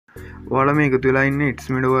ඔයාලා මේ එකතු වෙලා ඉන්නේ ITZ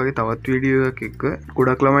ME DOCA ගේ තවත් වීඩියෝ එකක් එක්ක.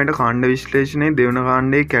 ගොඩක් ළමයින්ට කාණ්ඩ විශ්ලේෂණයේ දෙවන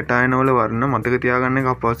කාණ්ඩයේ කැටයන වල වර්ණ මතක තියාගන්න එක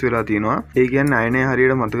අපහසු වෙලා තියෙනවා. ඒ කියන්නේ අයනය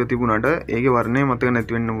හරියට මතක තිබුණාට ඒකේ වර්ණය මතක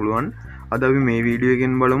නැති වෙන්න පුළුවන්. අද අපි මේ වීඩියෝ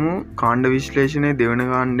එකෙන් බලමු කාණ්ඩ විශ්ලේෂණයේ දෙවන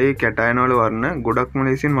කාණ්ඩයේ කැටයන වල වර්ණ ගොඩක්ම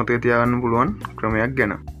ලේසියෙන් මතක තියාගන්න පුළුවන් ක්‍රමයක්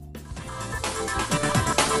ගැන.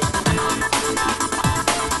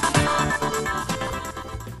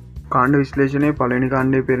 කාණ්ඩ විශ්ලේෂණයේ පළවෙනි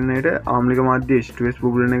කාණ්ඩයේ පෙරණයට ආම්ලික මාධ්‍ය H2S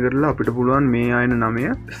බුබුලනය කරලා අපිට පුළුවන් මේ අයන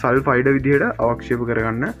 9 සල්ෆයිඩ් විදිහට අවක්ෂේප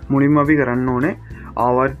කරගන්න. මුලින්ම අපි කරන්න ඕනේ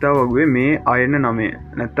ආවර්තිතාව වගේ මේ අයන 9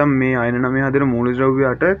 නැත්තම් මේ අයන 9 හදන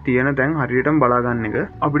මූලද්‍රව්‍යයට තියෙන තැන් හරියටම බලා ගන්න එක.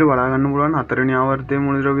 අපිට බලා ගන්න පුළුවන් හතරවෙනි ආවර්තයේ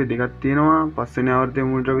මූලද්‍රව්‍ය දෙකක් තියෙනවා, පස්වෙනි ආවර්තයේ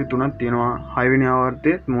මූලද්‍රව්‍ය තුනක් තියෙනවා, හයවෙනි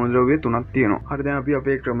ආවර්තයේ මූලද්‍රව්‍ය තුනක් තියෙනවා. හරි දැන් අපි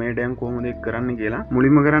අපේ ක්‍රමයට යන් කොහොමද ඒක කරන්නේ කියලා.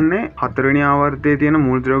 මුලින්ම කරන්නේ හතරවෙනි ආවර්තයේ තියෙන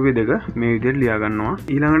මූලද්‍රව්‍ය දෙක මේ විදිහට ලියා ගන්නවා.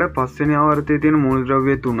 ඊළඟට පස්වෙනි ආවර්තයේ තියෙන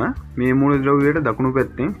මූලද්‍රව්‍ය තුන මේ මූලද්‍රව්‍යයට දකුණු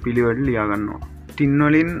පැත්තෙන් පිළිවෙලට ලියා ගන්නවා. ටින්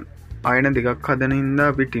වලින් අයන දෙකක් හදන හින්දා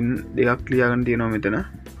අපි ටින් දෙකක් ලියා ගන්න තියෙනවා මෙතන.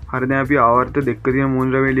 හරි දැන් අපි ආවර්ත දෙක තියෙන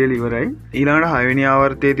මූලද්‍රව්‍ය ලියලා ඉවරයි. ඊළඟට 6 වෙනි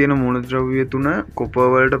ආවර්තයේ තියෙන මූලද්‍රව්‍ය තුන කොපර්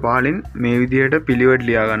වලට පහලින් මේ විදිහට පිළිවෙලට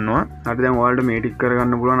ලියා ගන්නවා. හරි දැන් ඔයාලට මේ ටික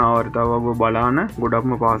කරගන්න පුළුවන් ආවර්තාවව බලන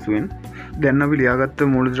ගොඩක්ම පහසුවෙන්. දැන් අපි ලියාගත්ත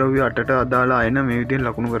මූලද්‍රව්‍ය 8ට අදාළ අයන මේ විදිහට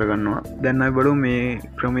ලකුණු කරගන්නවා. දැන් අපි බලමු මේ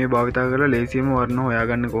ක්‍රමයේ භාවිත කරලා ලේසියෙන්ම වර්ණ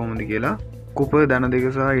හොයාගන්න කොහොමද කියලා. කොපර් ධන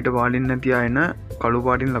දෙක සහ ඊට පහලින් නැති අයන කළු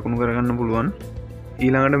පාටින් ලකුණු කරගන්න පුළුවන්.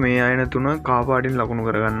 ඊළඟට මේ අයන තුන කහ පාටින් ලකුණු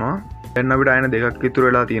කරගන්නවා. දැන් අපිට අයන දෙකක් ඉතුරු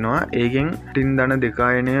වෙලා තියෙනවා. ඒකෙන් ටින් ධන දෙක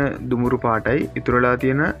අයනය දුමුරු පාටයි. ඉතුරු වෙලා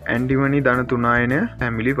තියෙන ඇන්ටිමනි ධන තුන අයනය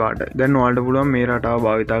හැමිලි පාටයි. දැන් ඔයාලට පුළුවන් මේ රටාව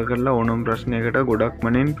භාවිත කරලා ඕනම ප්‍රශ්නයකට ගොඩක්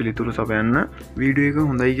මනෙන් පිළිතුරු සපයන්න. වීඩියෝ එක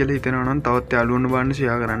හොඳයි කියලා හිතනවා නම් තවත් යාළුවන්ට බලන්න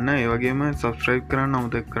ෂෙයා කරන්න. ඒ වගේම subscribe කරන්න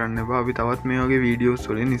අමතක කරන්න එපා. අපි තවත් මේ වගේ වීඩියෝස්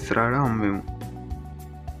වලින් ඉස්සරහට හම්බ වෙමු.